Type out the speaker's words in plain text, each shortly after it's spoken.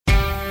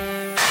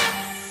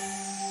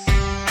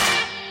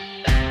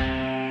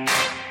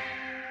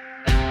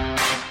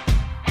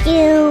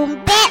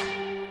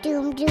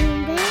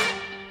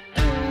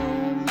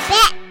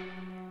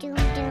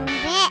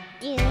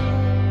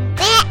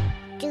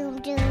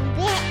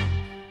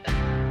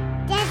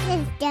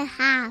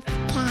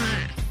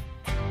Huffcast.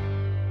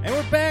 And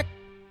we're back.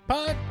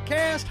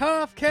 Podcast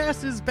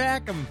Huffcast is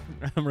back. I'm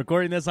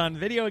recording this on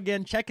video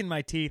again, checking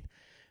my teeth.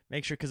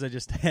 Make sure, because I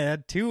just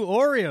had 2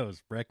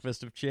 Oreos,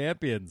 breakfast of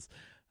champions.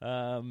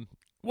 I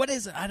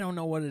don't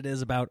know what it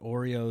is about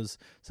Oreos.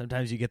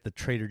 Sometimes you get the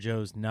Trader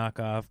Joe's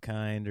knockoff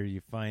kind, or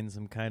you find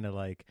some kind of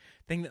like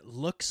thing that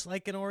looks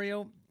like an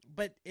Oreo.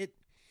 But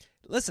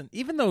listen,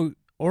 even though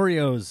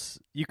Oreos,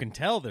 you can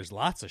tell there's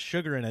lots of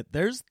sugar in it,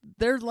 there's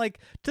like,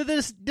 to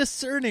this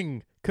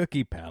discerning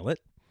cookie palate,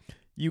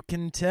 you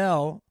can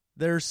tell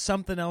there's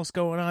something else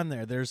going on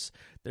there. There's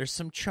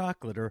some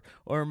chocolate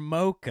or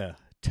mocha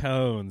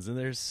tones, and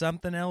there's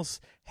something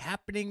else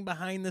happening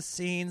behind the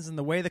scenes, and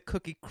the way the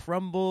cookie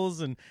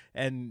crumbles and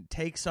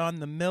takes on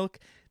the milk.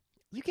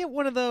 You get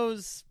one of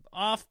those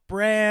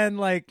off-brand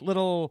like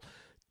little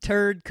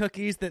turd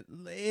cookies that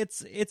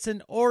it's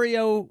an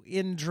Oreo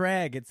in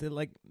drag. It's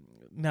like,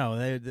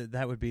 no,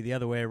 that would be the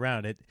other way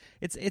around.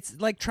 It's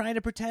like trying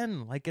to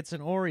pretend like it's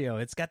an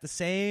Oreo. It's got the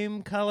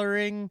same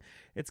coloring.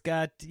 It's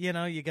got,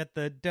 you got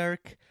the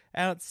dark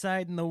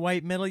outside and the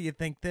white middle. You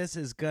think this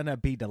is gonna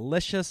be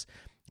delicious,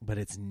 but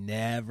it's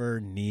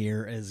never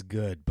near as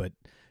good. But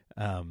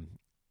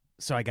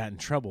so I got in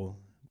trouble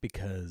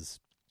because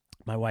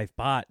my wife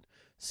bought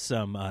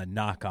some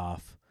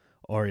knockoff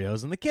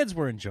Oreos, and the kids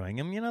were enjoying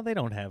them. They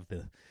don't have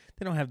the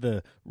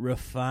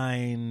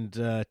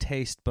refined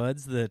taste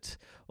buds that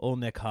old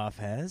Nick Hoff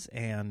has,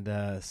 and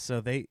so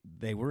they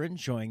were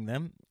enjoying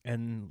them.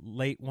 And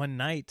late one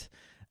night,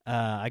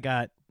 I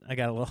got a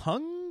little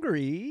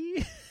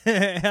hungry.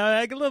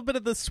 I got a little bit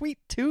of the sweet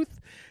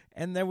tooth,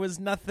 and there was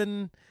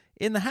nothing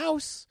in the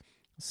house,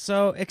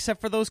 so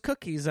except for those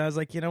cookies. I was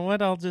like, you know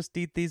what? I'll just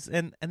eat these,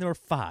 and there were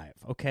 5.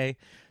 Okay,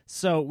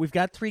 so we've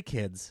got 3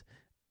 kids.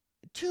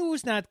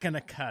 2's not gonna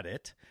cut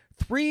it.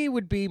 3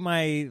 would be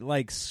my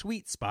like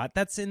sweet spot.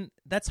 That's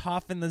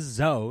Hoff in the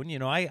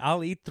zone.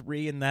 I'll eat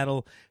 3, and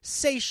that'll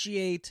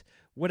satiate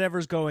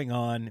whatever's going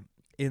on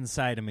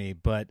inside of me.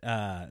 But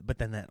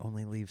then that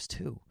only leaves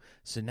 2.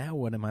 So now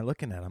what am I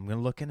looking at? I'm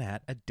looking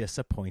at a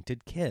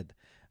disappointed kid.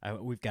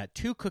 We've got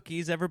 2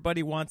 cookies.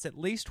 Everybody wants at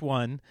least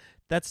 1.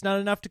 That's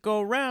not enough to go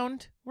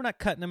around. We're not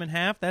cutting them in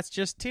half. That's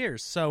just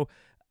tears. So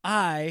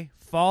I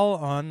fall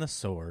on the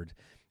sword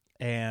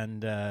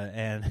and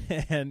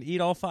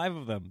eat all 5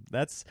 of them.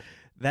 That's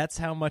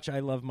how much I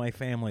love my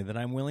family, that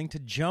I'm willing to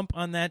jump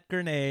on that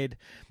grenade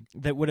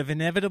that would have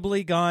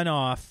inevitably gone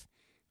off,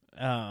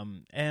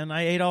 and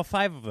I ate all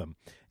 5 of them.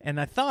 And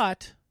I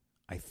thought,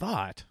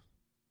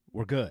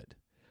 we're good.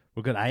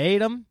 I ate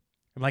them,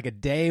 and like a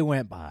day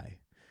went by,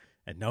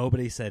 and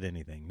nobody said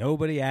anything.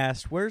 Nobody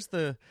asked, where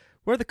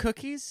are the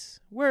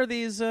cookies? Where are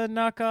these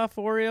knockoff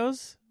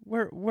Oreos?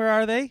 Where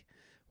are they?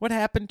 What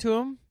happened to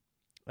them?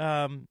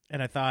 And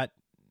I thought,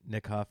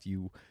 Nick Hoff,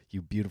 you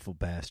beautiful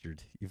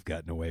bastard, you've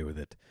gotten away with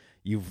it.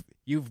 You've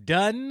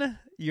done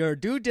your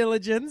due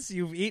diligence.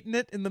 You've eaten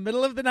it in the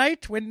middle of the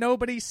night when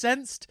nobody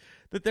sensed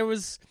that there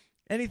was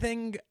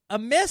anything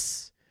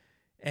amiss,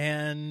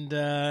 and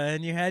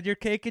you had your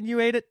cake and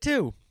you ate it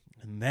too.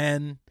 And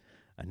then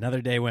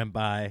another day went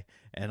by,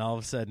 and all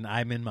of a sudden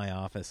I'm in my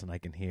office, and I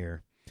can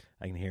hear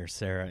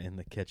Sarah in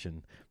the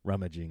kitchen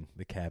rummaging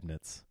the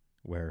cabinets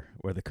where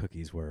the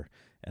cookies were,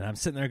 and I'm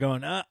sitting there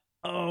going,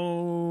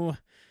 uh-oh,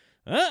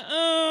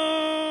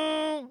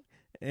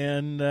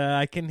 and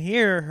I can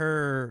hear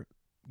her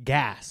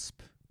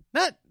gasp.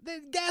 Not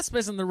gasp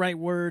isn't the right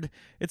word.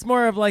 It's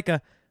more of like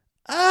a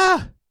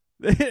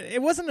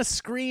It wasn't a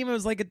scream. It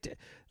was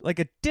like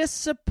a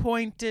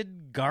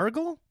disappointed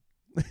gargle.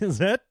 Is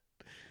that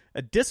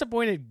a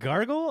disappointed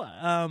gargle?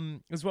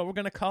 Is what we're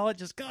gonna call it.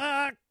 Just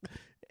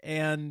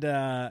and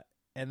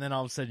then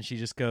all of a sudden she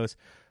just goes,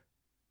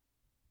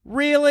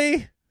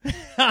 "Really?"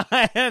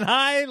 And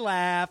I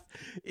laugh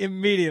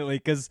immediately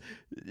because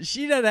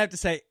she doesn't have to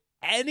say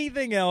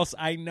anything else.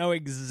 I know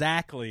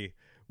exactly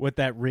what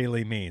that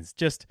really means.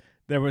 Just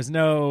there was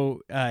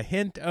no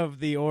hint of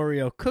the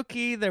Oreo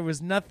cookie. There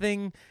was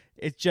nothing.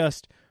 It's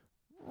just,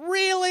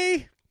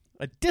 really?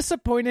 A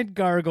disappointed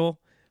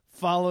gargle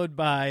followed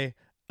by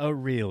a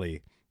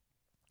really.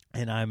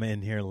 And I'm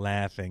in here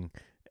laughing,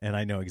 and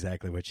I know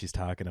exactly what she's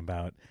talking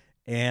about.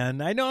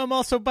 And I know I'm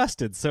also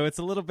busted, so it's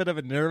a little bit of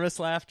a nervous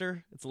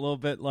laughter. It's a little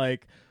bit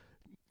like,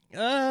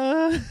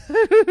 that's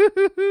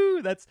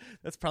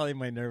probably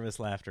my nervous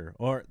laughter.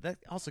 Or that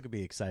also could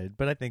be excited,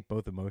 but I think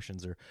both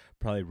emotions are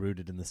probably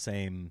rooted in the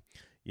same,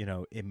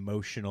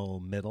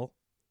 emotional middle.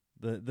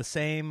 The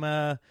same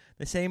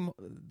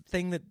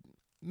thing that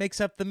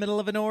makes up the middle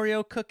of an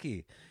Oreo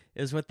cookie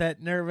is what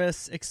that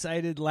nervous,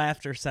 excited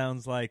laughter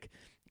sounds like.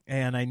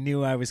 And I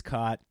knew I was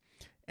caught.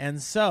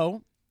 And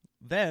so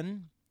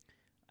then,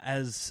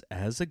 as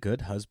a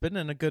good husband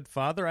and a good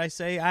father, I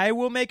say, I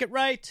will make it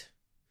right.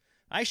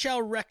 I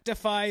shall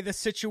rectify the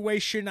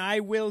situation. I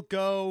will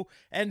go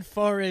and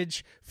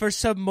forage for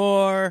some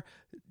more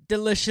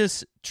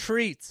delicious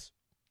treats.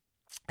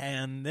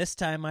 And this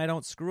time I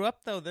don't screw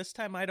up, though. This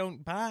time I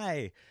don't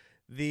buy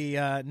the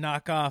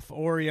knockoff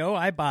Oreo.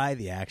 I buy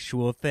the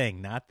actual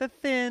thing, not the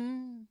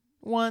thin,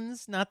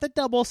 ones, not the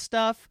double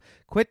stuff.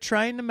 Quit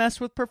trying to mess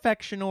with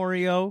perfection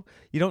Oreo.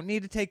 You don't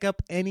need to take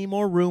up any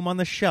more room on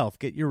the shelf.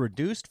 Get your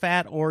reduced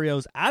fat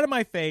Oreos out of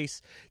my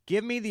face.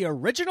 Give me the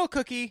original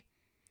cookie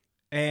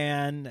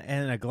and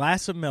a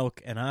glass of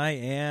milk, and I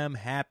am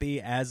happy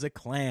as a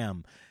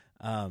clam.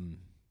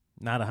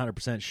 Not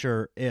 100%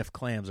 sure if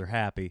clams are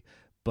happy,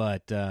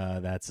 but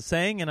that's a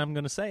saying, and I'm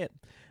going to say it.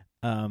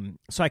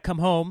 So I come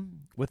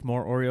home with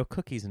more Oreo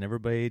cookies, and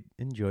everybody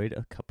enjoyed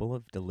a couple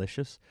of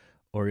delicious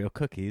Oreo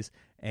cookies.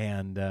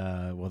 And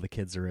the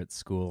kids are at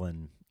school,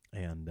 and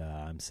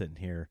I'm sitting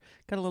here,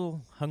 got a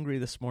little hungry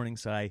this morning,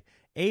 so I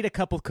ate a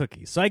couple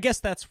cookies. So I guess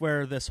that's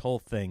where this whole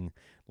thing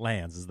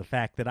lands, is the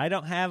fact that I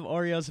don't have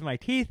Oreos in my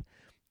teeth,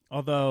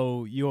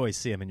 although you always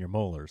see them in your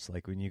molars.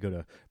 Like when you go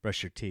to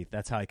brush your teeth,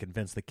 that's how I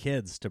convinced the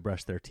kids to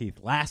brush their teeth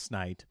last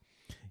night,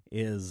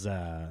 is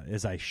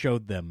I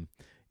showed them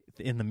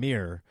in the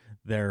mirror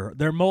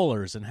their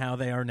molars and how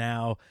they are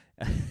now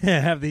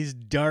have these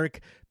dark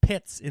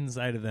pits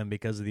inside of them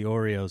because of the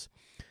Oreos.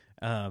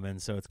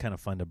 And so it's kind of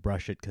fun to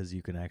brush it because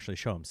you can actually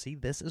show them. See,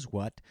 this is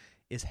what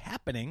is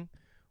happening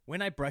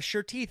when I brush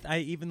your teeth.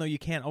 Even though you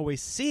can't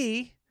always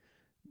see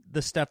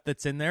the stuff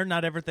that's in there,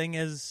 not everything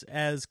is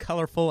as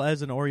colorful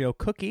as an Oreo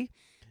cookie.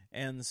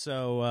 And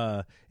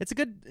so it's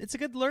a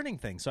good learning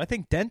thing. So I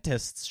think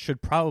dentists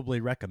should probably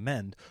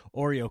recommend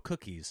Oreo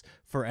cookies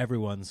for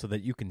everyone so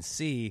that you can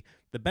see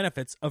the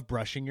benefits of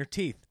brushing your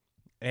teeth.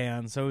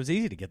 And so it was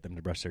easy to get them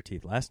to brush their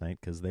teeth last night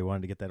because they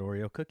wanted to get that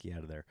Oreo cookie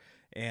out of there.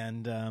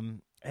 And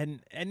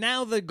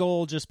now the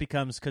goal just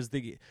becomes, because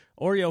the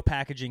Oreo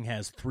packaging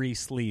has 3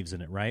 sleeves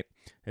in it, right?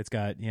 It's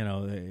got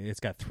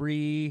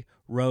 3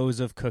 rows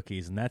of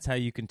cookies, and that's how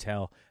you can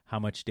tell how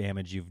much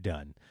damage you've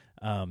done.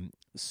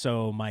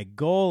 So my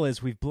goal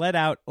is, we've bled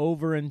out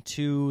over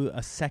into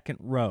a second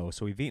row.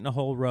 So we've eaten a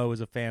whole row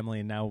as a family,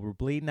 and now we're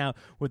bleeding out.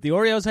 With the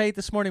Oreos I ate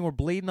this morning, we're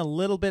bleeding a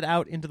little bit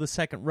out into the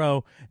second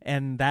row,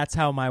 and that's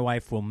how my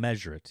wife will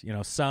measure it. You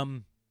know,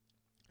 some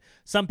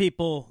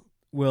people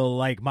will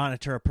like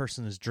monitor a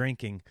person's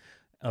drinking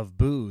of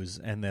booze,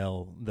 and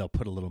they'll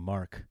put a little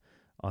mark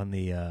on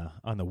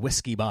the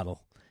whiskey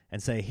bottle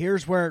and say,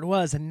 here's where it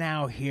was, and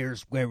now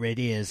here's where it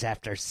is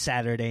after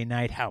Saturday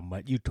night. How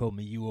much? You told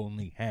me you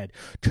only had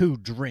 2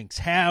 drinks.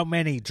 How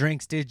many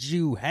drinks did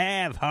you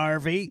have,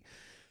 Harvey?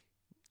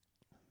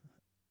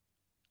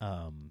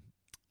 But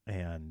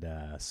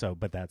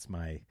that's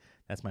my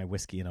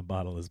whiskey in a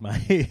bottle, is my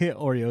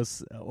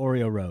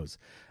Oreo Rose.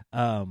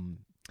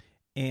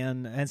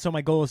 And so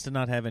my goal is to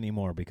not have any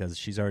more, because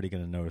she's already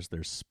going to notice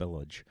there's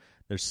spillage.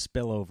 There's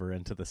spillover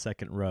into the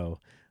second row.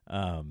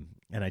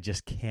 And I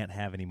just can't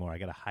have any more. I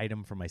got to hide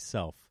them for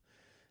myself.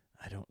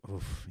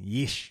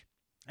 Yeesh.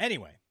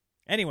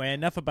 Anyway,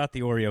 enough about the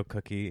Oreo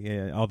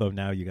cookie, although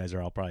now you guys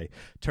are all probably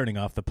turning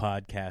off the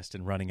podcast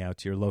and running out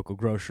to your local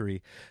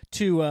grocery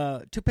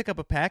to pick up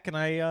a pack, and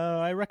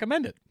I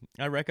recommend it.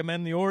 I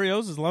recommend the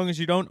Oreos, as long as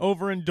you don't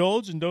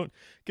overindulge and don't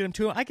get them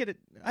too. I get it.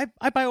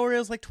 I buy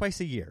Oreos like twice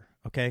a year,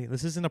 okay?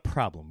 This isn't a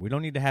problem. We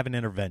don't need to have an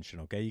intervention,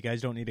 okay? You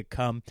guys don't need to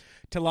come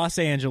to Los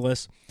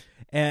Angeles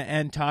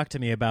and talk to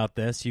me about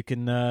this. You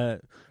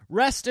can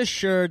rest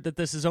assured that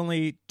this is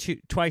only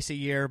twice a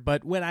year,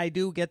 but when I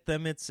do get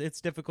them, it's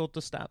difficult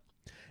to stop.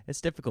 It's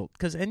difficult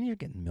because, and you're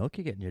getting milk,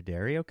 you're getting your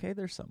dairy, okay?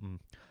 There's something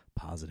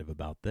positive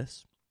about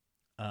this.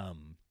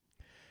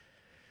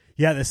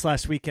 This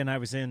last weekend I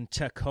was in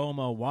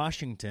Tacoma,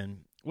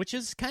 Washington, which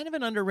is kind of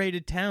an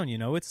underrated town. You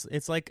know, it's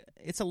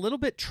a little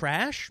bit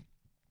trash,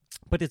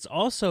 but it's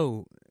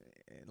also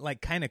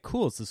like kind of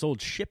cool. It's this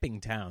old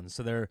shipping town.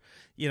 So they're,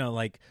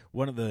 like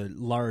one of the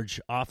large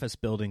office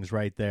buildings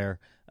right there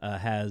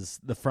has,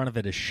 the front of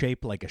it is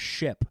shaped like a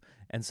ship.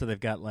 And so they've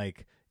got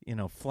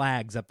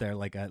flags up there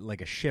like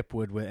a ship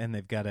would, and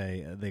they've got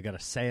a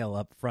sail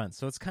up front.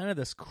 So it's kind of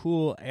this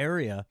cool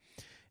area.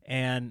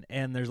 And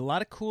there's a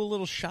lot of cool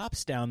little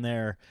shops down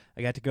there.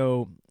 I got to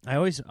go. I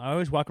always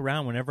walk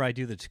around whenever I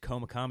do the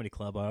Tacoma Comedy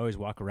Club. I always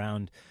walk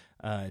around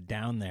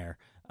down there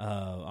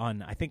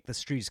on, I think the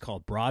street is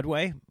called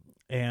Broadway,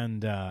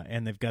 and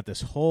they've got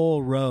this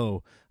whole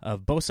row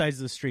of both sides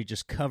of the street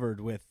just covered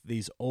with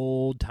these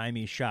old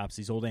timey shops,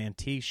 these old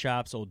antique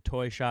shops, old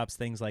toy shops,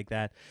 things like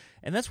that.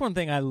 And that's one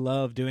thing I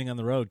love doing on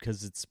the road,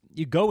 because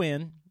you go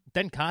in.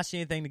 Doesn't cost you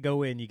anything to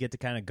go in. You get to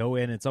kind of go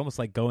in. It's almost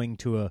like going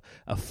to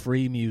a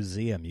free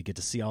museum. You get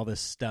to see all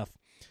this stuff,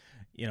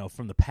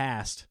 from the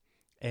past,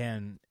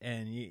 and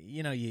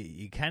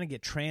you kind of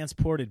get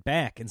transported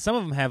back. And some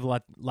of them have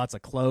lots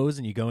of clothes,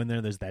 and you go in there.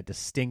 There's that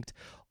distinct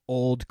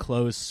old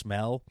clothes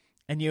smell,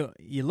 and you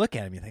look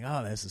at them. You think,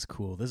 oh, this is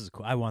cool. This is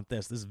cool. I want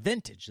this. This is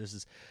vintage.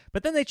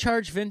 But then they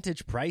charge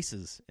vintage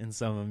prices in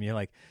some of them. You're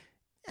like,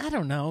 I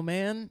don't know,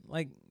 man.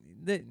 Like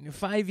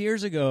 5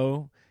 years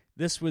ago,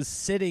 this was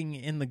sitting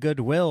in the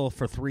Goodwill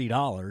for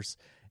 $3,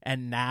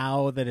 and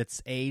now that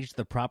it's aged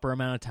the proper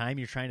amount of time,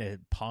 you're trying to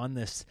pawn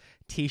this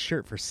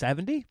T-shirt for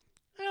 $70?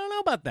 I don't know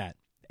about that.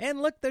 And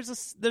look, there's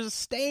a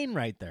stain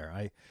right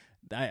there.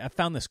 I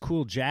found this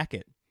cool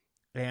jacket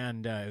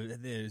and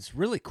it's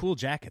really cool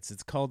jackets.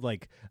 It's called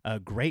like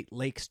Great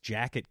Lakes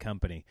Jacket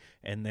Company,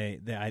 and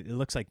it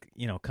looks like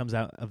comes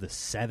out of the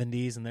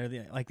 70s, and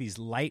they're like these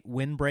light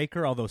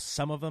windbreaker. Although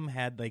some of them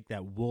had like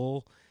that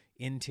wool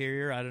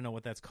interior. I don't know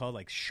what that's called,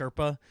 like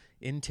Sherpa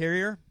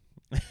interior,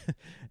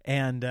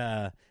 and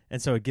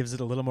so it gives it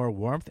a little more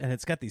warmth, and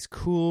it's got these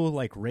cool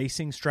like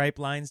racing stripe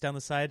lines down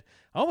the side.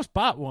 I almost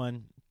bought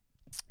one.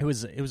 It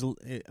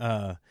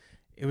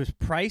was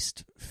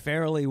priced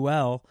fairly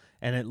well,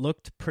 and it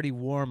looked pretty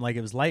warm. Like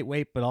it was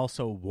lightweight, but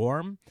also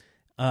warm,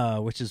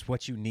 which is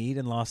what you need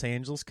in Los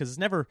Angeles. Because it's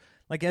never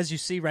like, as you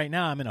see right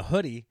now, I'm in a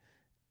hoodie,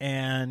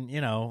 and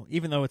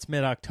even though it's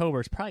mid-October,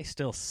 it's probably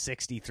still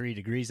 63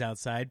 degrees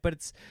outside.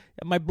 But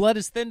my blood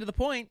is thin to the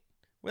point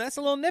where that's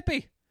a little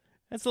nippy.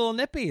 That's a little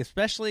nippy,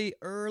 especially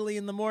early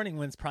in the morning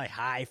when it's probably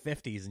high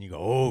 50s, and you go,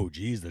 oh,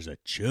 geez, there's a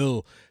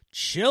chill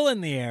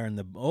in the air, and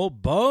the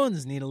old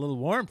bones need a little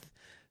warmth.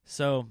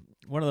 So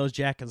one of those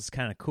jackets is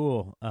kind of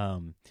cool.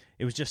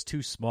 It was just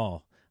too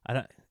small.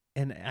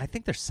 And I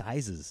think their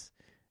sizes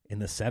in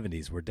the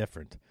 70s were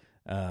different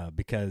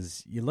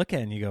because you look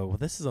at it and you go, well,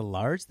 this is a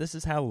large. This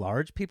is how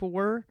large people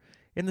were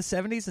in the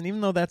 70s. And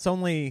even though that's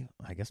only,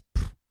 I guess,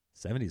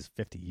 70s,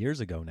 50 years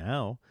ago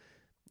now,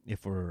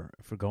 if we're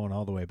going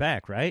all the way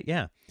back, right?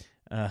 Yeah.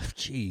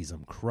 Geez,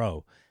 I'm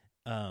crow.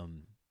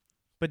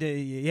 But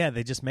yeah,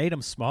 they just made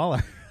them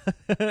smaller.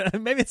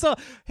 Maybe it's all.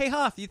 Hey,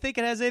 Hoff, you think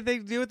it has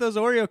anything to do with those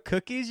Oreo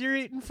cookies you're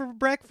eating for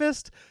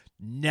breakfast?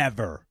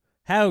 Never.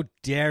 How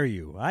dare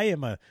you?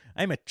 I'm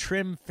a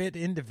trim, fit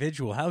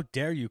individual. How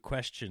dare you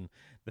question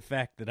the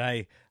fact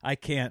that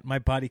my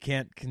body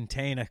can't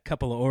contain a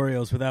couple of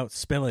Oreos without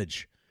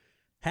spillage?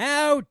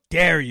 How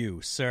dare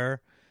you, sir?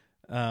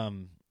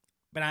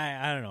 But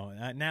I don't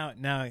know.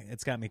 Now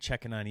it's got me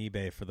checking on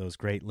eBay for those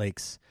Great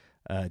Lakes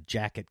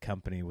jacket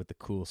company with the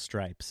cool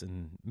stripes,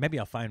 and maybe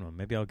I'll find one.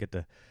 Maybe I'll get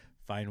to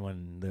find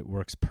one that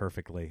works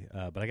perfectly.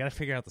 But I got to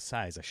figure out the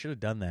size. I should have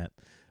done that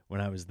when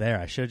I was there.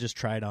 I should have just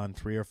tried on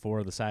 3 or 4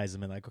 of the sizes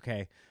and been like,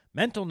 okay,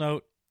 mental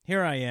note,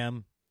 here I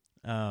am.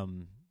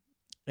 And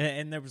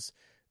there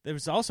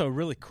was also a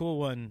really cool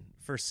one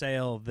for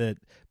sale but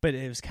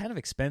it was kind of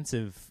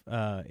expensive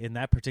in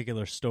that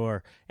particular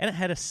store, and it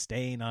had a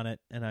stain on it.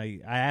 And I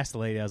asked the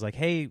lady, I was like,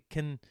 hey,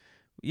 can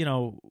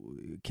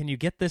you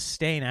get this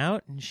stain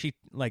out? And she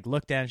like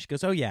looked at it and she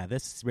goes, oh yeah,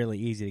 this is really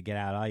easy to get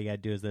out. All you got to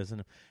do is this.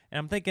 And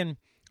I'm thinking,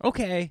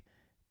 okay,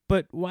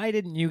 but why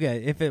didn't you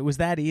if it was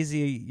that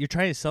easy, you're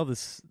trying to sell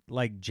this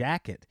like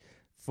jacket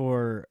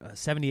for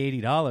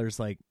 $70, $80,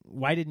 like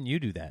why didn't you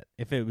do that?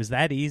 If it was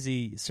that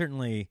easy,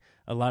 certainly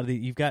a lot of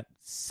you've got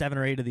 7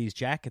 or 8 of these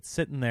jackets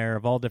sitting there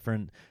of all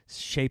different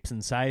shapes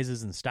and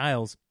sizes and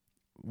styles.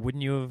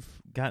 Wouldn't you have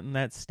gotten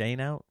that stain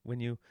out when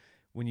you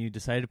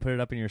decided to put it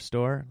up in your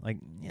store? Like,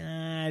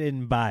 yeah, I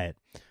didn't buy it.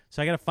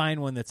 So I got to find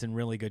one that's in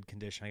really good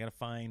condition. I got to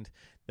find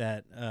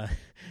that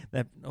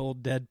that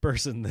old dead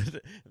person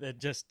that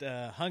just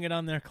hung it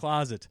on their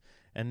closet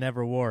and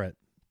never wore it.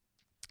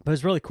 But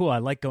it's really cool. I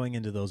like going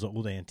into those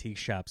old antique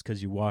shops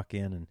because you walk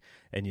in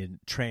and you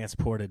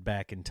transport it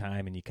back in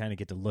time, and you kind of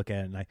get to look at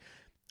it. And I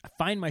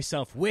find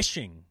myself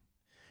wishing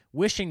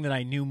that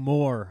I knew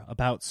more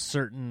about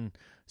certain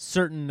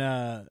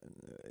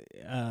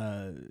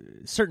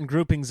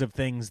groupings of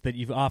things that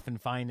you often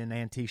find in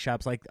antique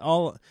shops. Like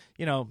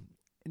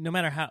no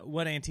matter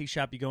what antique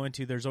shop you go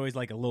into, there's always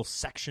like a little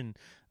section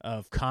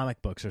of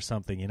comic books or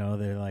something.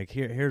 They're like,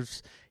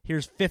 here's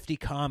 50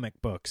 comic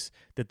books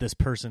that this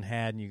person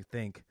had, and you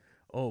think,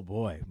 oh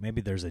boy, maybe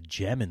there's a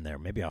gem in there.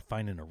 Maybe I'll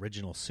find an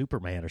original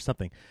Superman or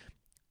something.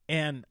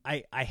 And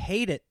I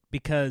hate it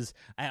because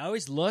I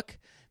always look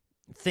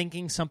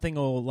thinking something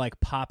will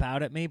like pop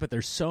out at me, but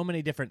there's so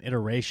many different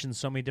iterations,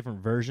 so many different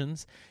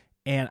versions,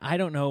 and I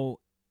don't know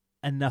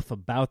enough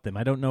about them.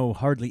 I don't know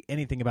hardly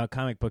anything about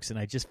comic books, and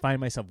I just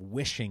find myself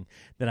wishing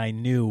that I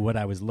knew what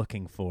I was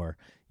looking for.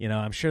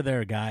 I'm sure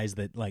there are guys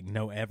that like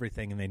know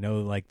everything, and they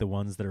know like the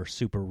ones that are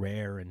super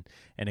rare and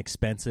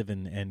expensive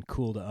and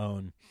cool to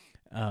own.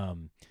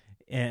 And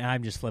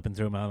I'm just flipping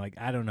through them. I'm like,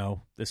 I don't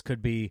know. This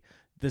could be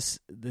this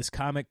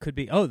comic could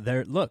be. Oh,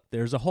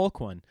 there's a Hulk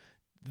one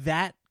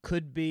that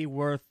could be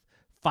worth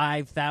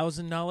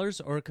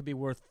 $5,000, or it could be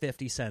worth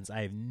 50 cents.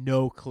 I have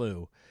no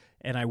clue,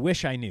 and I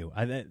wish I knew.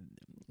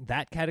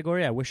 That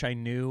category, I wish I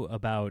knew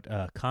about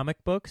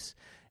comic books,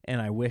 and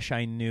I wish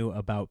I knew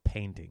about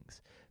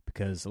paintings,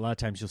 because a lot of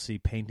times you'll see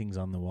paintings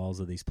on the walls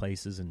of these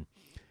places, and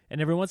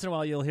every once in a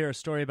while you'll hear a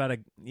story about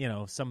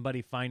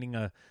somebody finding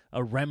a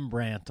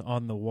Rembrandt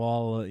on the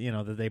wall,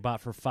 that they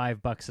bought for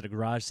 $5 at a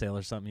garage sale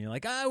or something. You're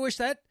like, I wish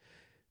that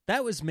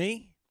was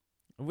me.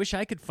 I wish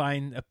I could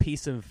find a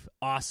piece of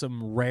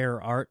awesome,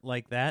 rare art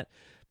like that.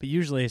 But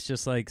usually it's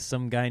just like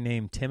some guy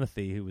named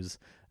Timothy who was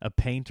a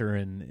painter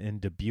in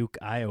Dubuque,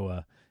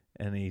 Iowa,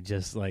 and he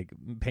just like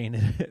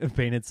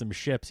painted some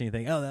ships, and you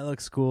think, oh, that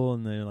looks cool,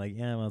 and they're like,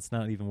 yeah, well, it's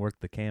not even worth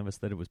the canvas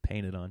that it was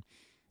painted on.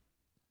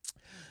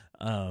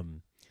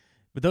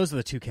 But those are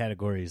the two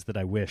categories that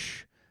I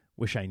wish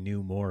I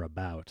knew more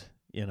about,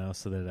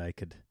 so that I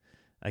could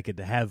I could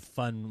have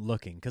fun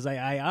looking, because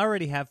I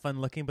already have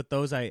fun looking, but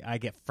those I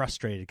get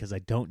frustrated because I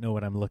don't know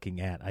what I'm looking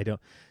at.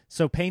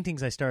 So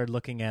paintings I started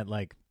looking at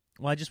like,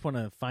 well, I just want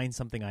to find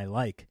something I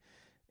like,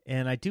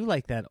 and I do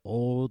like that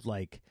old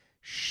like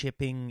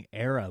shipping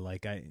era.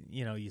 Like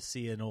you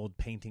see an old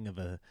painting of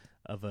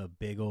a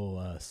big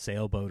old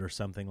sailboat or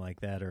something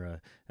like that,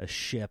 or a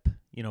ship,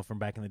 from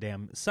back in the day.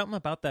 Something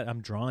about that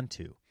I'm drawn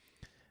to.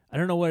 I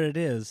don't know what it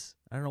is.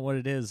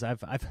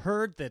 I've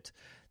heard that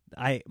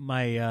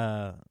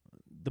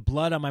the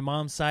blood on my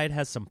mom's side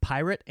has some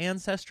pirate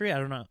ancestry. I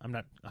don't know. I'm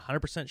not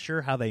 100%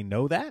 sure how they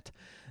know that.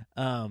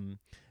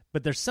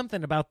 But there's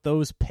something about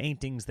those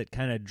paintings that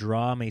kind of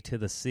draw me to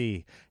the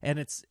sea. And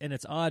it's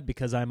odd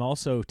because I'm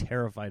also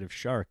terrified of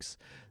sharks.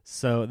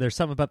 So there's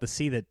something about the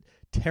sea that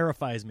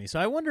terrifies me. So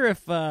I wonder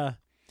if one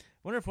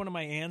of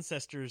my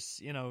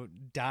ancestors,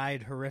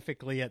 died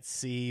horrifically at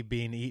sea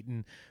being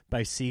eaten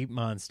by sea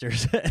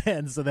monsters.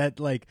 And so that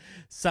like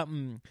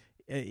something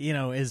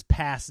is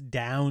passed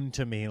down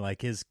to me,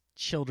 like his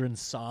children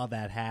saw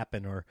that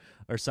happen or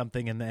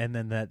something, and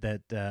then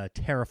that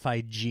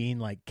terrified gene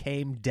like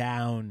came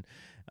down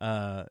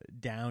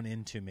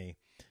into me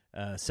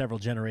several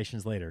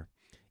generations later.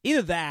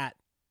 Either that,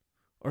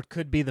 or it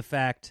could be the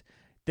fact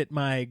that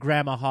my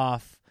grandma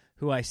Hoff,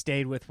 who I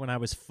stayed with when I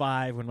was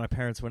 5 when my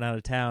parents went out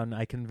of town,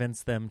 I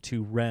convinced them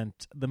to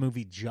rent the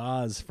movie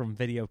Jaws from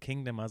Video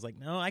Kingdom. I was like,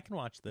 no, I can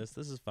watch this.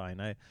 This is fine.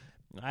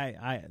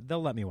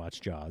 They'll let me watch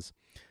Jaws.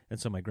 And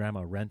so my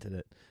grandma rented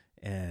it.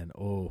 And,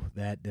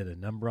 that did a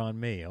number on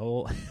me.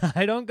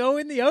 I don't go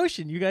in the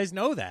ocean. You guys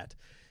know that.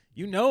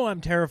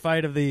 I'm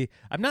terrified of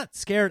I'm not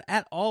scared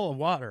at all of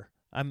water.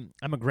 I'm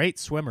a great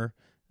swimmer.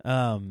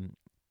 I'm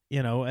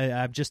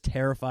just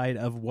terrified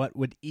of what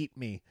would eat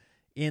me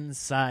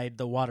inside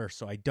the water,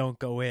 so I don't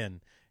go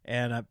in.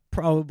 And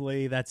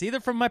probably that's either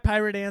from my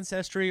pirate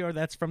ancestry or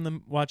that's from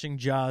them watching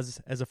Jaws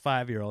as a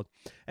 5-year-old.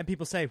 And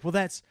people say,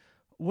 well,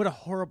 what a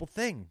horrible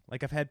thing.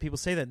 Like, I've had people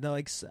say that. And they're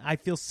like, I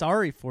feel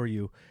sorry for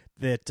you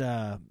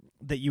that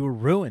you were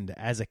ruined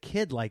as a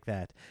kid like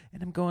that.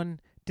 And I'm going,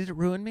 did it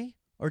ruin me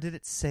or did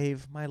it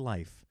save my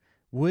life?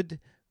 Would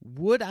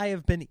I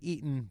have been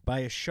eaten by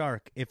a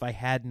shark if I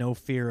had no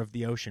fear of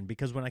the ocean?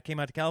 Because when I came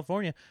out to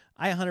California,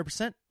 I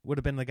 100% would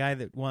have been the guy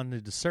that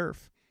wanted to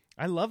surf.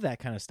 I love that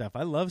kind of stuff.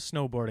 I love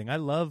snowboarding. I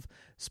love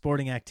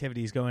sporting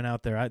activities, going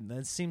out there.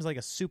 It seems like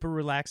a super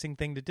relaxing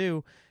thing to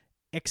do,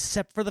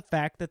 except for the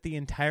fact that the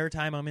entire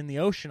time I'm in the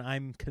ocean,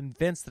 I'm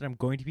convinced that I'm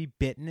going to be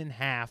bitten in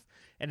half,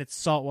 and it's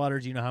salt water.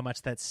 Do you know how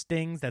much that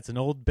stings? That's an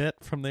old bit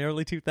from the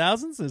early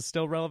 2000s. It's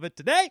still relevant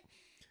today.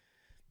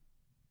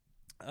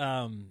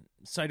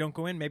 So I don't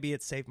go in. Maybe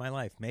it saved my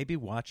life. Maybe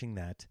watching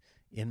that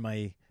in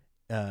my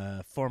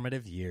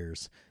formative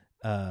years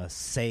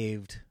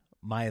saved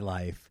my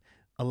life,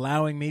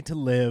 allowing me to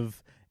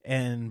live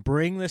and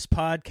bring this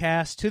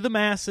podcast to the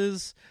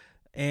masses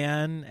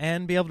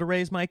and be able to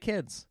raise my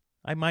kids.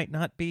 I might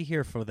not be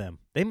here for them.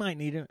 They might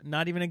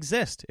not even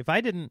exist. If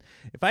I didn't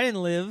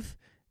live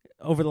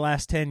over the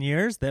last 10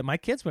 years, that my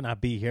kids would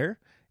not be here.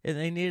 And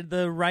they needed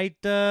the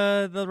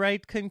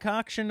right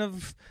concoction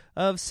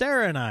of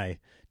Sarah and I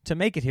to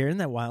make it here. Isn't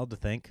that wild to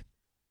think?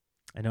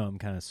 I know I'm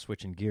kind of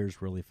switching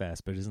gears really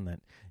fast, but isn't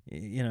that,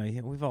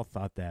 we've all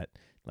thought that.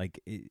 Like,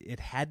 it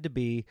had to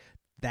be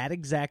that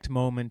exact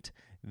moment,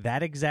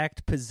 that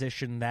exact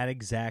position, that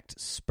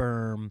exact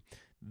sperm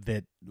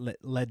that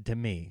led to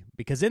me.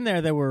 Because in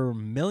there were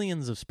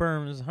millions of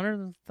sperms,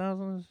 hundreds,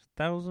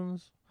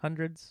 thousands,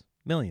 hundreds,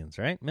 millions,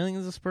 right?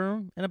 Millions of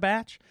sperm in a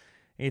batch.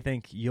 And you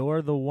think,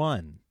 you're the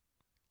one.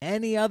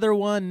 Any other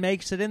one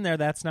makes it in there,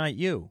 that's not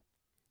you.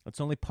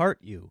 It's only part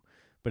you.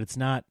 But it's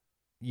not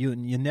you.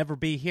 You never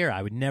be here.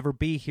 I would never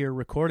be here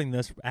recording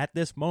this at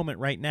this moment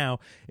right now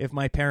if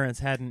my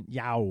parents hadn't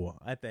yow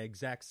at the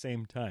exact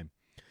same time.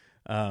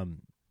 So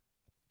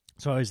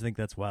I always think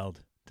that's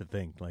wild to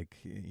think. Like,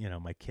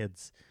 my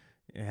kids,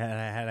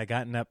 had I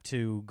gotten up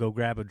to go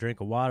grab a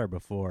drink of water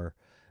before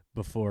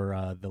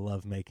the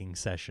lovemaking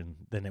session,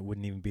 then it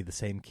wouldn't even be the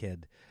same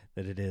kid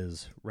that it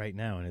is right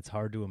now. And it's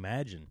hard to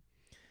imagine.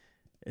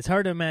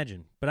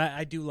 But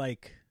I do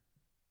like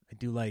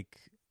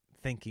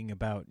thinking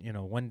about,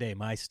 one day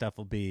my stuff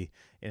will be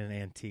in an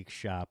antique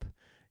shop,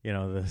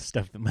 the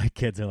stuff that my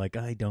kids are like,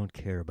 I don't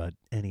care about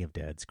any of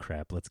Dad's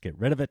crap. Let's get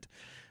rid of it.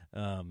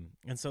 And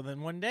so then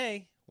one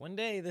day,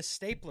 this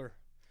stapler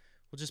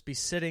will just be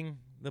sitting.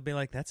 They'll be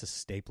like, that's a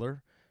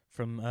stapler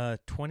from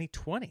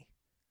 2020.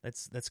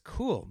 That's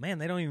cool. Man,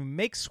 they don't even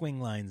make swing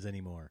lines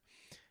anymore.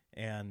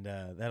 And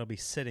that'll be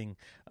sitting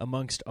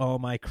amongst all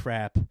my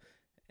crap.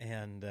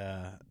 And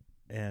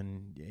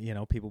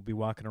people will be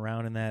walking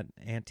around in that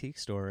antique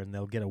store, and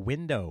they'll get a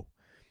window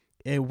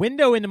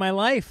into my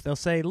life. They'll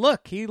say,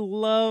 look, he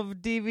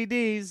loved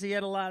DVDs. He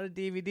had a lot of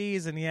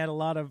DVDs, and he had a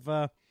lot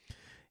of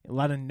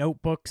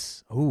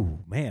notebooks. Oh,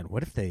 man,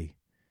 what if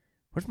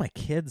my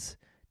kids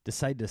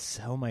decide to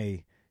sell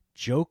my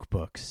joke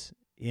books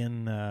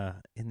in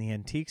the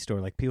antique store?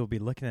 Like, people will be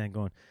looking at it and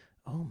going,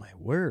 oh, my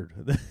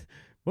word,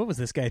 what was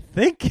this guy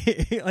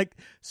thinking? Like,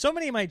 so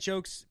many of my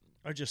jokes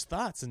are just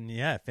thoughts. And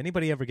yeah, if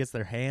anybody ever gets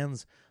their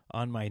hands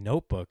on my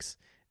notebooks,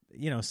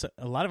 so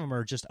a lot of them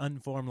are just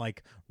unformed,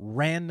 like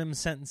random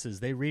sentences.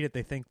 They read it,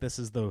 they think this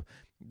is the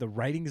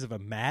writings of a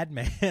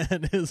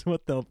madman is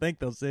what they'll think.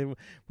 They'll say,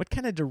 what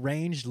kind of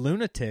deranged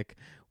lunatic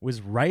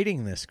was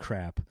writing this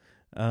crap?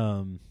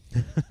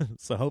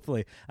 So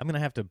hopefully I'm going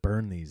to have to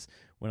burn these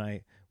when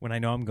I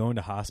know I'm going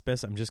to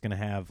hospice. I'm just going to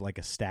have like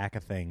a stack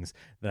of things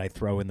that I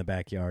throw in the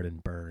backyard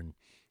and burn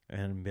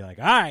and be like,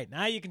 all right,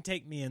 now you can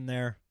take me in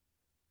there.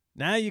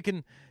 Now you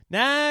can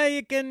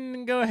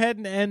go ahead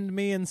and end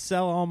me and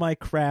sell all my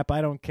crap. I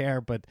don't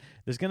care, but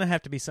there's going to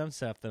have to be some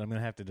stuff that I'm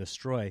going to have to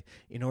destroy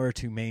in order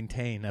to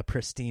maintain a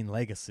pristine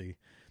legacy.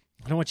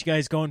 I don't want you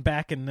guys going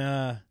back and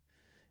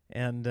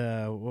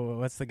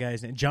what's the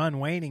guy's name? John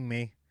Wayning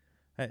me.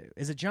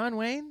 Is it John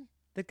Wayne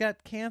that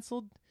got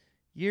canceled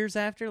years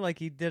after? Like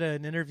he did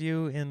an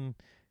interview in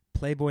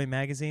Playboy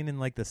magazine in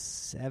like the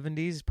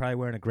 70s, probably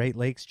wearing a Great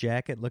Lakes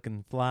jacket,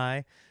 looking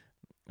fly.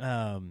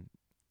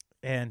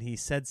 And he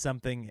said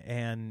something,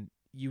 and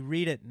you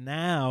read it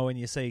now, and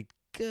you say,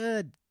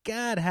 good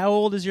God, how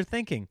old is your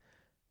thinking?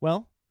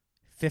 Well,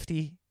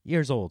 50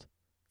 years old.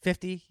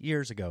 50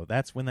 years ago.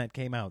 That's when that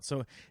came out.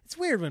 So it's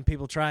weird when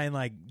people try and,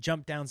 like,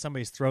 jump down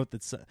somebody's throat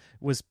that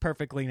was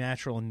perfectly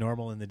natural and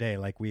normal in the day.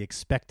 Like, we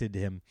expected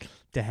him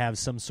to have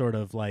some sort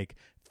of, like,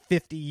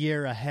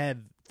 50-year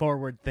ahead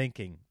forward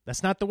thinking.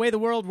 That's not the way the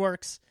world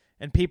works,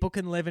 and people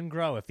can live and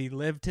grow. If he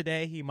lived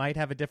today, he might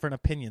have a different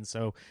opinion.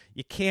 So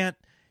you can't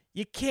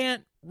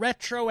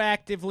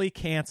retroactively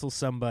cancel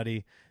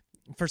somebody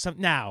for some.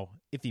 Now,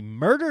 if he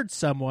murdered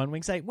someone, we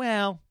can say,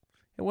 well,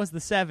 it was the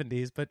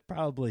 70s, but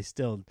probably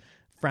still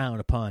frown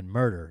upon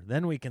murder.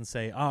 Then we can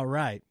say, all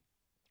right.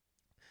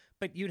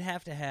 But you'd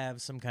have to have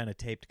some kind of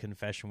taped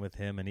confession with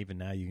him, and even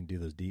now you can do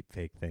those deep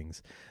fake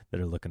things that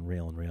are looking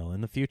real and real.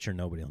 In the future,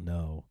 nobody will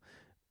know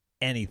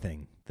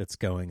anything that's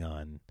going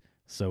on,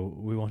 so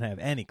we won't have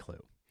any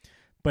clue.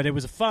 But it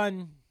was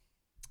fun.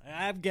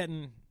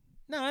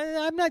 No,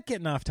 I'm not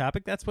getting off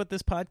topic. That's what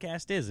this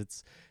podcast is.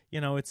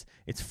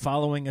 It's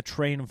following a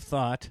train of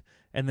thought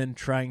and then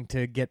trying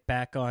to get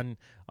back on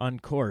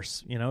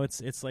course.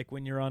 It's like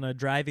when you're on a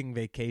driving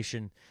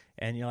vacation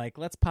and you're like,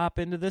 let's pop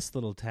into this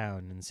little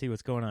town and see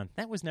what's going on.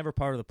 That was never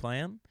part of the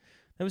plan.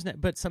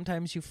 But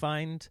sometimes you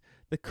find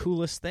the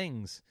coolest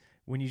things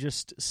when you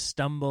just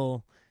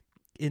stumble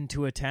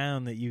into a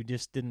town that you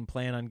just didn't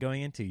plan on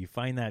going into. You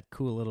find that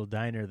cool little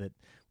diner that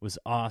was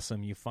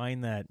awesome. You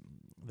find that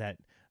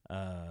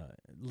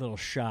little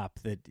shop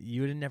that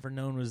you had never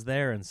known was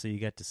there, and so you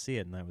got to see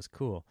it, and that was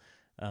cool.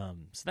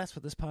 So that's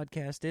what this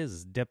podcast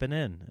is dipping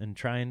in and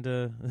trying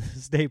to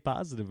stay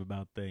positive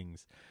about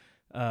things.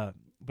 But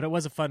it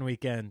was a fun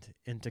weekend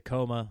in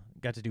Tacoma.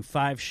 Got to do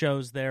 5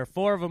 shows there,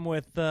 4 of them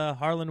with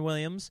Harlan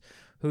Williams,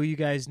 who you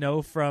guys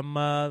know from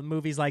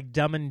movies like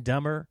Dumb and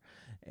Dumber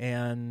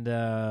and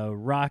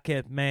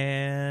Rocket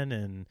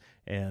Man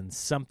and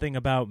Something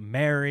About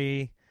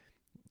Mary.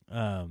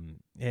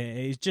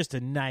 He's just a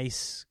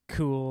nice,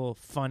 cool,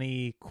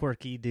 funny,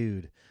 quirky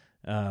dude.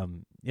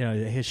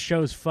 His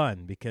show's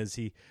fun because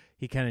he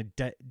kind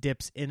of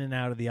dips in and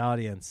out of the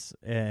audience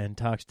and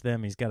talks to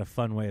them. He's got a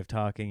fun way of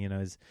talking.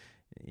 He's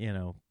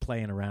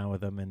playing around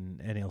with them,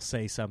 and he'll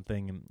say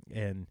something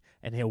and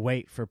he'll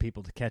wait for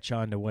people to catch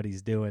on to what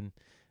he's doing,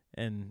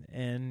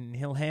 and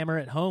he'll hammer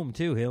it home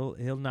too.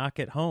 He'll knock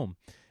it home,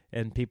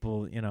 and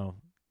people,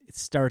 it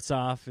starts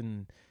off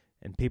and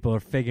people are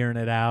figuring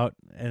it out,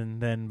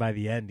 and then by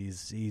the end,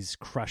 he's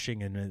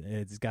crushing,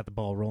 and he's got the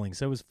ball rolling.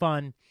 So it was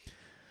fun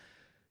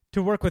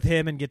to work with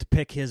him and get to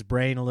pick his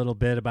brain a little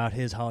bit about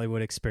his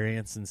Hollywood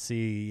experience and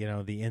see,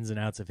 the ins and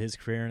outs of his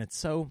career. And it's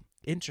so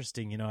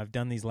interesting. I've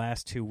done these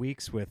last 2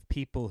 weeks with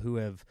people who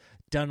have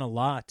done a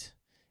lot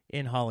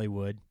in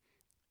Hollywood,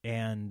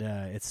 and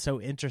it's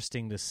so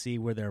interesting to see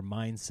where their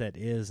mindset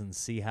is and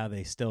see how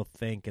they still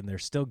think, and they're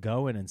still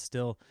going and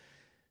still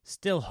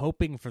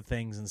hoping for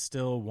things and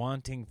still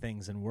wanting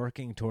things and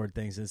working toward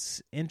things.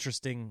 It's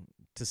interesting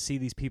to see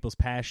these people's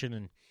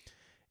passion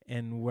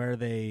and where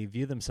they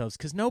view themselves,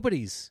 because no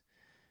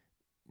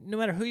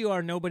matter who you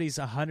are, nobody's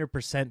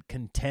 100%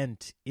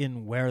 content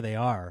in where they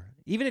are.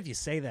 Even if you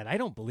say that, I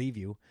don't believe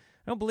you.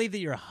 I don't believe that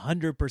you're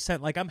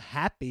 100%. Like, I'm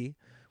happy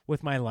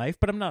with my life,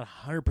 but I'm not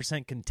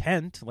 100%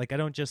 content. Like, I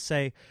don't just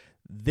say,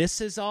 this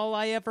is all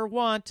I ever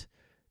want.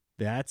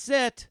 That's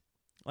it.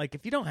 Like,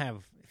 if you don't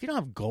have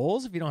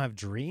goals, if you don't have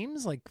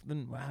dreams, like,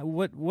 then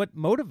what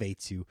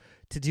motivates you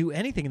to do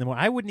anything in the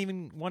morning? I wouldn't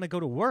even want to go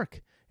to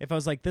work if I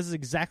was like, this is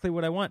exactly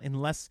what I want,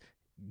 unless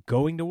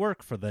going to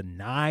work for the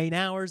 9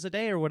 hours a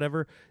day or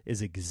whatever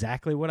is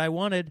exactly what I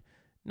wanted.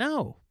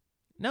 No,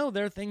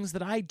 there are things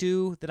that I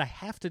do that I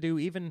have to do.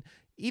 Even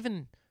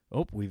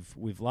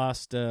we've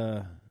lost.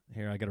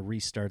 Here, I got to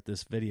restart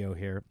this video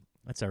here.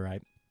 That's all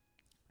right.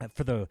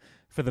 For the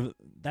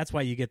that's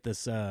why you get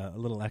this a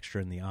little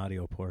extra in the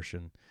audio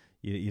portion.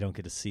 You don't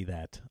get to see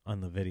that on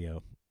the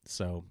video.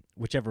 So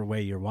whichever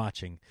way you're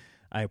watching,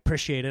 I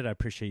appreciate it. I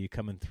appreciate you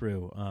coming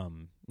through.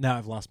 Now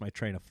I've lost my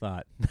train of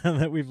thought. Now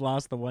that we've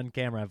lost the one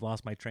camera, I've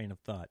lost my train of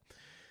thought.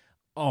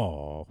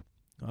 Oh,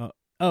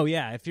 Oh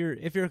yeah, if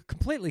you're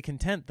completely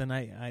content, then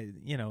I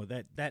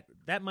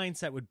that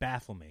mindset would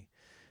baffle me.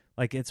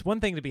 Like, it's one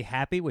thing to be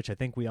happy, which I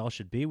think we all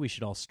should be. We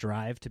should all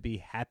strive to be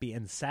happy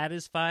and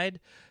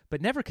satisfied,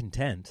 but never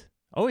content.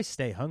 Always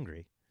stay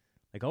hungry.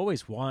 Like,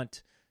 always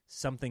want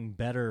something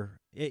better,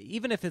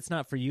 even if it's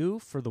not for you,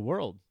 for the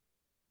world.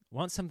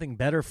 Want something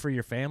better for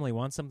your family.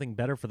 Want something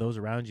better for those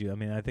around you. I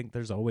mean, I think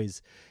there's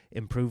always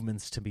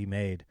improvements to be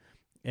made.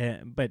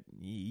 But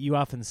you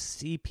often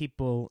see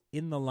people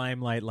in the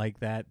limelight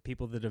like that,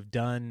 people that have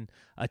done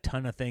a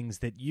ton of things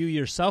that you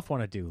yourself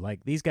want to do.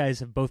 Like, these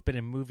guys have both been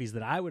in movies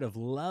that I would have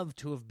loved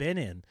to have been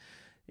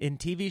in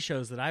TV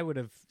shows that I would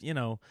have,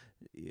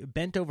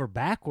 bent over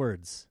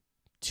backwards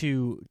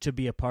to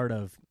be a part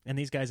of. And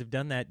these guys have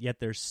done that, yet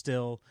they're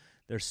still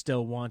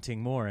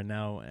wanting more. And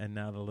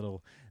now the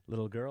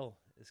little girl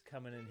is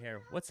coming in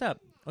here. What's up?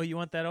 Oh, you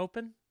want that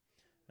open?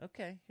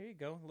 Okay, here you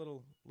go.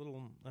 Little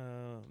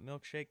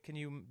milkshake. Can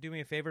you do me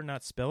a favor,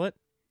 not spill it?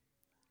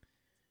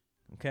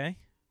 Okay.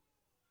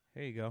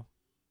 Here you go.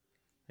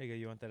 There you go.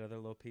 You want that other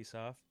little piece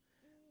off?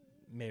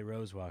 May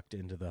Rose walked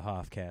into the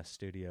Hoffcast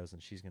studios,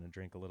 and she's going to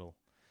drink a little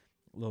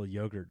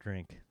yogurt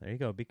drink. There you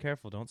go. Be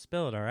careful. Don't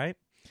spill it, all right?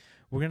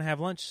 We're going to have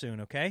lunch soon,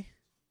 okay?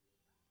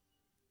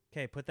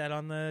 Okay, put that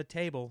on the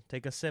table.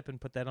 Take a sip and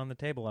put that on the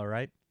table, all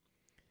right?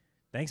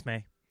 Thanks,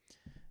 May.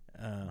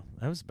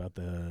 That was about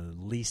the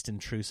least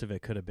intrusive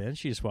it could have been.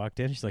 She just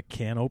walked in. She's like,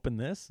 can't open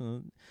this?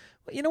 Well,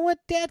 you know what?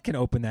 Dad can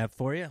open that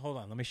for you. Hold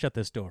on. Let me shut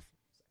this door.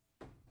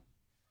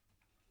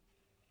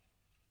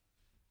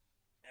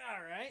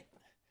 All right.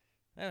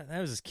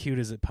 That was as cute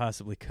as it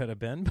possibly could have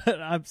been,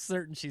 but I'm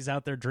certain she's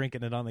out there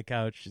drinking it on the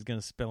couch. She's going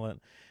to spill it.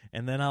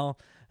 And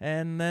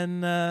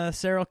then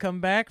Sarah will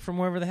come back from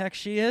wherever the heck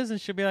she is,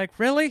 and she'll be like,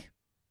 really?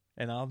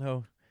 And I'll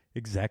know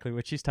exactly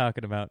what she's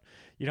talking about.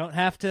 You don't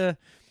have to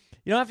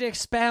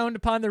expound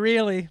upon the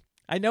really.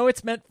 I know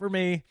it's meant for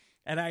me,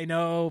 and I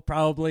know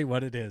probably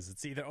what it is.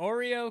 It's either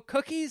Oreo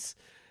cookies,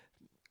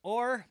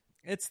 or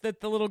it's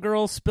that the little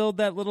girl spilled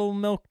that little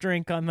milk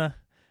drink on the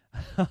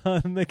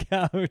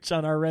couch,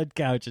 on our red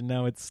couch, and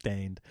now it's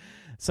stained.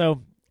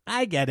 So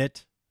I get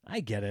it.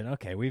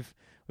 Okay, we've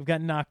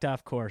gotten knocked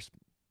off course.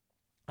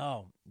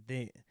 Oh,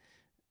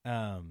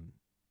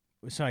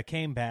 so I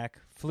came back,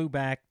 flew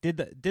back, did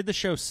the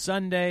show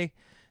Sunday.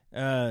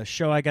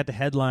 Show I got to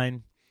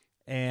headline.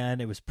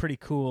 And it was pretty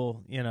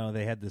cool.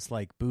 They had this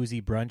like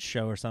boozy brunch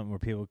show or something where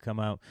people would come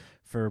out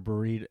for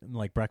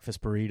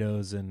breakfast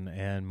burritos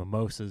and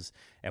mimosas.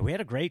 And we had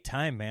a great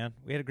time, man.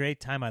 We had a great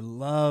time. I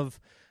love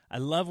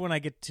when I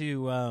get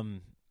to,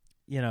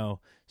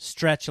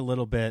 stretch a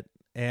little bit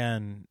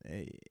and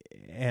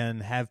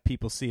have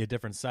people see a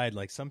different side.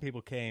 Like, some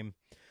people came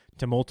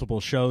to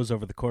multiple shows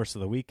over the course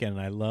of the weekend,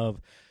 and I love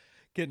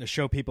getting to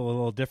show people a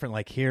little different,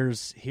 like,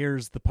 here's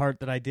the part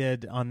that I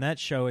did on that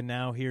show, and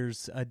now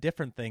here's a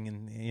different thing,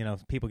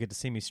 and people get to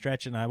see me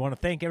stretch. And I want to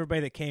thank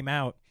everybody that came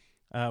out.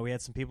 We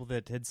had some people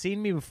that had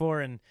seen me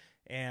before, and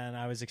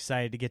I was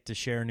excited to get to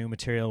share new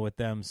material with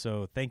them.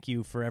 So thank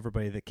you for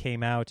everybody that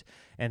came out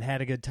and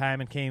had a good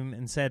time and came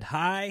and said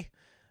hi.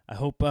 I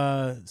hope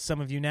some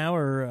of you now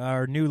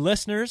are new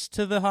listeners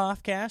to the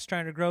Hoffcast,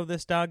 trying to grow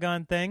this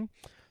doggone thing.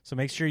 So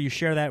make sure you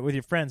share that with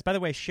your friends. By the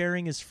way,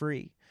 sharing is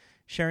free.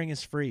 Sharing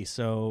is free,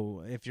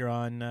 so if you're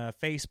on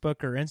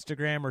Facebook or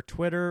Instagram or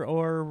Twitter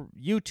or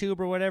YouTube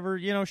or whatever,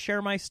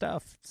 share my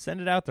stuff. Send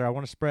it out there. I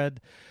want to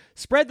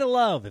spread the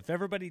love. If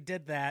everybody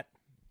did that,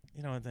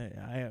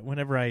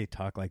 whenever I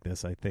talk like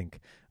this, I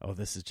think, oh,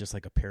 this is just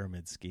like a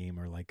pyramid scheme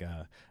or like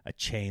a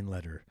chain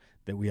letter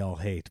that we all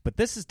hate. But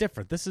this is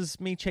different. This is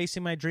me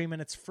chasing my dream,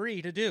 and it's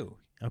free to do.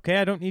 Okay,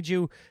 I don't need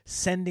you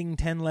sending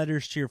 10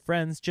 letters to your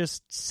friends.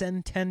 Just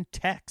send 10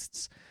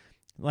 texts.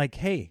 Like,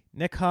 hey,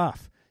 Nick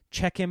Hoff.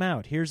 Check him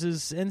out. Here's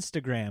his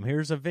Instagram.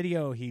 Here's a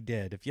video he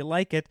did. If you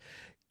like it,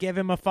 give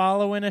him a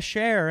follow and a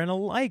share and a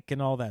like and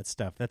all that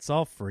stuff. That's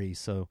all free,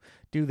 so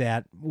do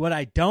that. What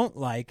I don't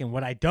like and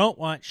what I don't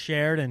want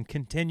shared and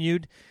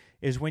continued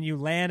is when you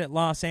land at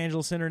Los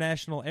Angeles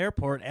International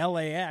Airport,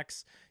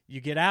 LAX,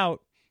 you get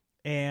out,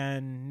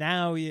 and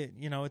now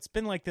it's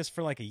been like this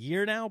for like a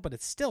year now, but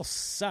it still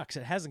sucks.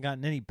 It hasn't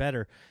gotten any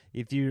better.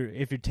 If you're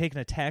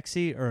taking a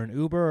taxi or an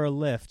Uber or a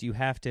Lyft, you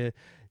have to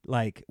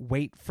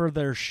wait for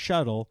their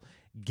shuttle,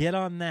 get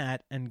on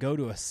that, and go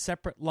to a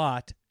separate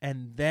lot,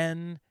 and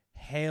then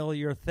hail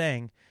your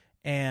thing.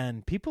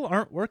 And people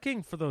aren't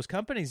working for those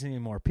companies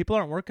anymore. People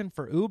aren't working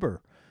for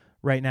Uber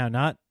right now,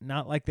 not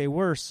like they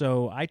were.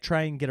 So I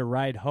try and get a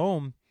ride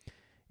home.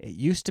 It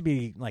used to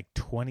be like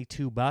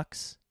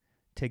 $22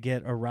 to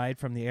get a ride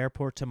from the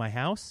airport to my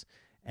house,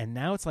 and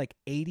now it's like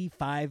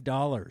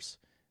 $85.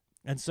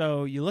 And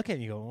so you look at it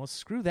and you go, well,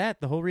 screw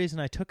that. The whole reason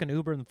I took an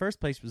Uber in the first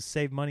place was to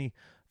save money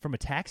from a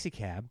taxi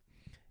cab.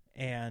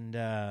 And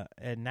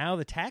now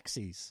the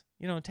taxis,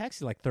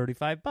 taxi like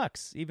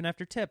 $35, even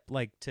after tip,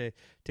 to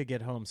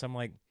get home. So I'm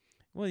like,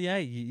 well, yeah,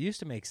 you used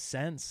to make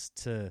sense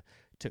to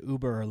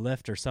Uber or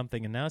Lyft or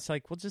something, and now it's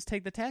like, well, just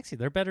take the taxi.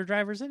 They're better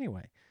drivers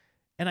anyway.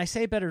 And I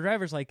say better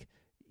drivers, like,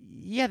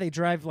 yeah, they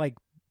drive like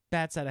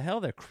bats out of hell.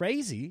 They're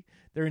crazy.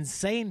 They're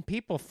insane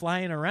people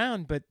flying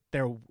around, but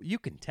you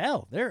can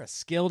tell they're a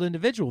skilled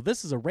individual.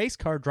 This is a race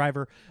car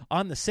driver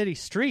on the city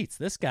streets.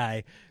 This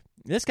guy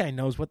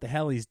knows what the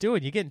hell he's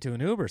doing. You get into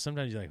an Uber,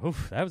 sometimes you're like,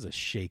 oof, that was a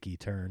shaky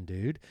turn,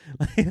 dude.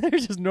 Like, they're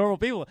just normal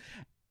people.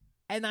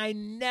 And I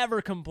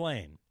never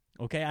complain.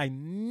 Okay, I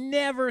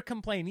never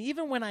complain.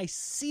 Even when I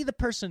see the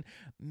person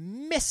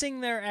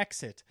missing their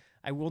exit,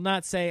 I will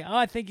not say, oh,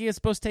 I think you're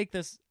supposed to take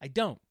this. I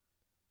don't.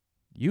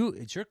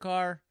 It's your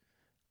car.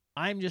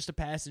 I'm just a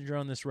passenger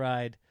on this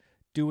ride.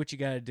 Do what you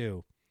got to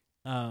do.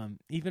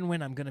 Even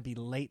when I'm going to be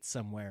late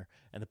somewhere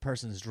and the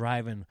person's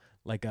driving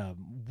like a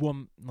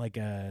woman, like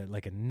a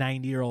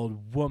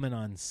 90-year-old woman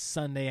on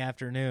Sunday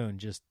afternoon,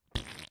 just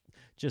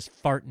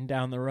farting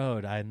down the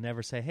road, I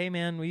never say, hey,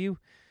 man,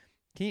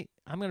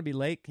 I'm going to be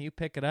late. Can you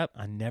pick it up?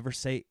 I never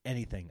say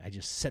anything. I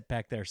just sit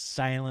back there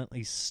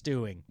silently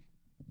stewing.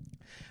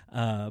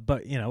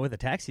 But, with a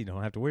taxi, you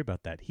don't have to worry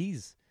about that. He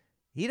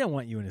don't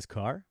want you in his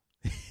car.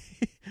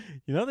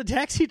 The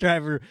taxi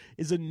driver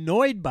is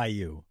annoyed by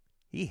you.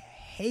 He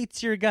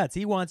hates your guts.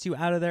 He wants you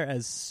out of there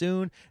as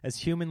soon as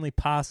humanly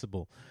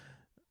possible.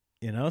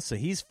 So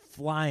he's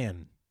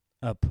flying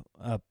up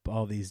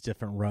all these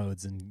different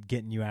roads and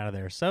getting you out of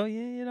there. So,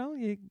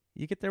 you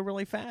get there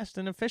really fast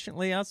and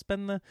efficiently.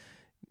 Outspend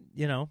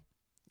the,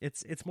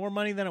 it's more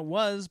money than it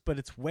was, but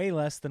it's way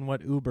less than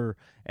what Uber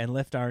and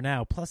Lyft are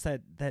now. Plus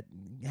that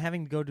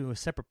having to go to a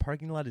separate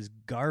parking lot is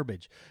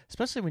garbage,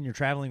 especially when you're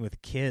traveling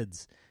with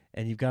kids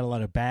and you've got a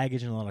lot of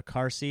baggage and a lot of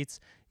car seats.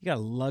 You got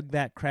to lug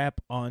that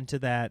crap onto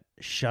that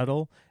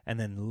shuttle and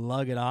then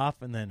lug it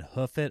off and then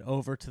hoof it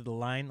over to the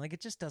line. Like,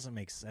 it just doesn't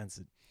make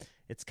sense.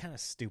 It's kind of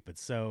stupid.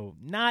 So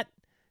not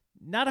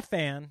a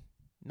fan.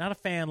 Not a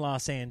fan,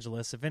 Los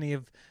Angeles. If any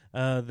of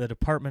the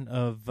Department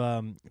of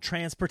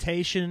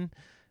Transportation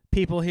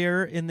people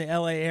here in the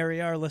LA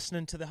area are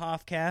listening to the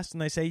Hoffcast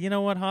and they say, you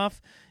know what,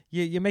 Hoff,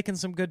 you're making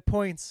some good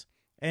points,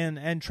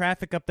 and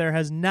traffic up there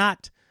has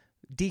not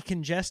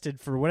decongested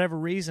for whatever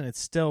reason.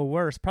 It's still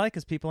worse, probably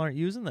because people aren't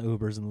using the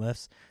Ubers and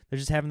Lyfts. They're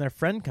just having their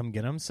friend come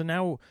get them. So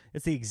now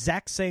it's the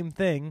exact same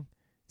thing.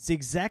 It's the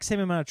exact same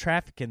amount of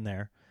traffic in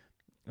there.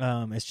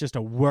 It's just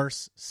a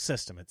worse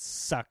system. It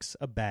sucks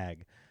a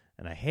bag,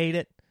 and I hate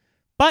it.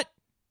 But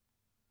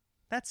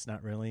that's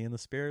not really in the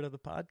spirit of the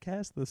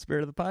podcast. The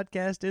spirit of the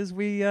podcast is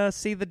we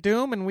see the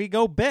doom and we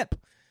go bip.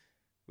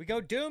 We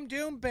go doom,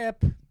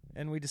 bip,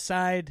 and we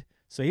decide.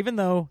 So even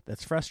though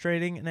that's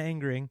frustrating and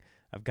angering,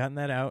 I've gotten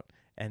that out,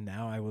 and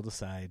now I will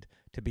decide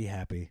to be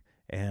happy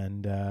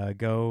and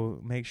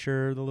go make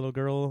sure the little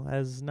girl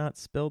has not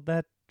spilled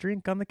that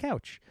drink on the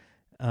couch.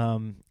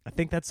 I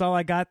think that's all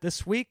I got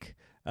this week.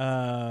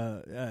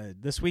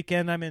 This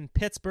weekend I'm in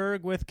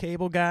Pittsburgh with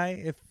Cable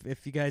Guy.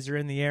 If you guys are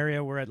in the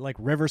area, we're at like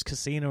Rivers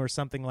Casino or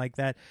something like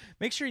that.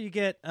 Make sure you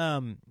get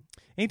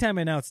anytime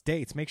I announce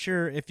dates, make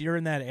sure if you're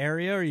in that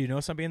area or you know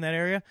somebody in that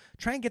area,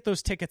 try and get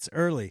those tickets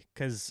early,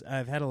 because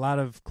I've had a lot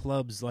of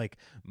clubs like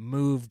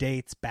move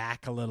dates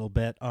back a little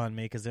bit on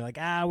me because they're like,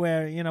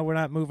 we're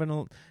not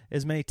moving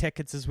as many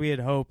tickets as we had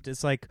hoped.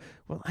 It's like,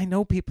 well, I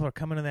know people are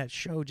coming to that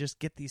show. Just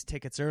get these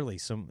tickets early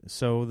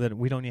so that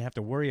we don't even have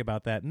to worry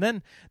about that. And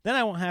then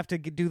I won't have to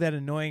do that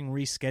annoying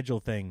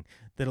reschedule thing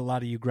that a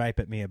lot of you gripe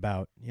at me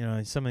about.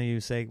 Some of you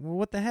say, well,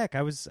 what the heck?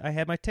 I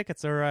had my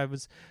tickets, or I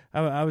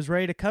was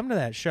ready to come to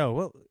that show.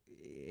 Well,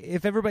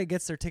 if everybody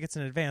gets their tickets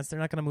in advance, they're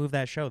not going to move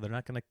that show. They're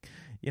not going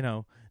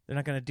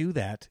to do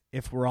that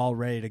if we're all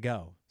ready to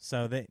go.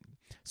 So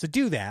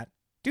do that.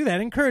 Do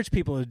that. Encourage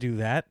people to do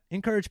that.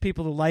 Encourage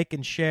people to like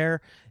and share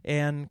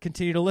and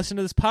continue to listen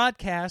to this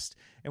podcast,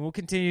 and we'll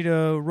continue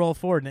to roll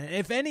forward. And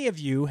if any of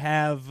you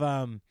have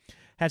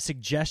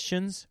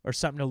suggestions or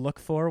something to look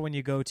for when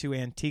you go to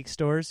antique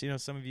stores,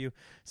 some of you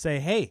say,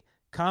 hey,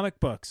 comic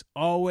books,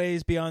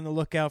 always be on the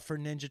lookout for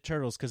Ninja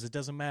Turtles, because it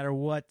doesn't matter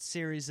what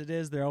series it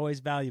is, they're always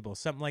valuable,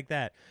 something like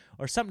that.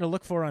 Or something to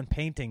look for on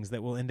paintings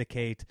that will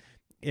indicate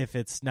if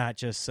it's not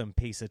just some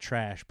piece of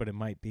trash, but it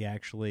might be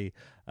actually,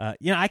 I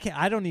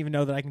don't even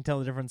know that I can tell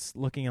the difference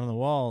looking on the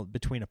wall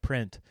between a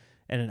print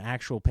and an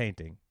actual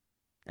painting.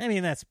 I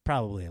mean, that's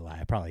probably a lie.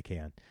 I probably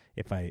can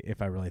if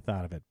I really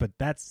thought of it. But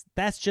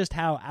that's just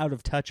how out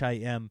of touch I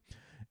am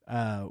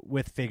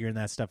with figuring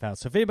that stuff out.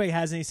 So if anybody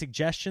has any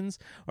suggestions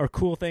or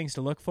cool things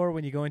to look for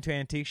when you go into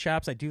antique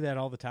shops, I do that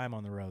all the time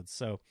on the road.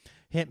 So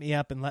hit me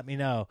up and let me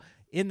know.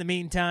 In the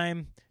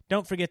meantime,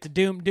 don't forget to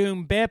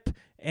doom, bip,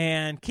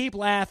 and keep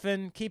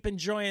laughing, keep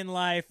enjoying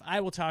life.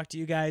 I will talk to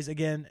you guys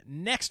again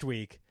next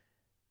week.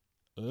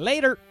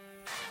 Later.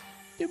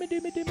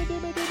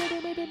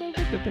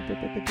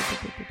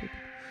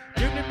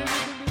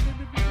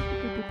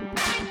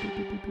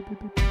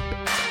 Doom.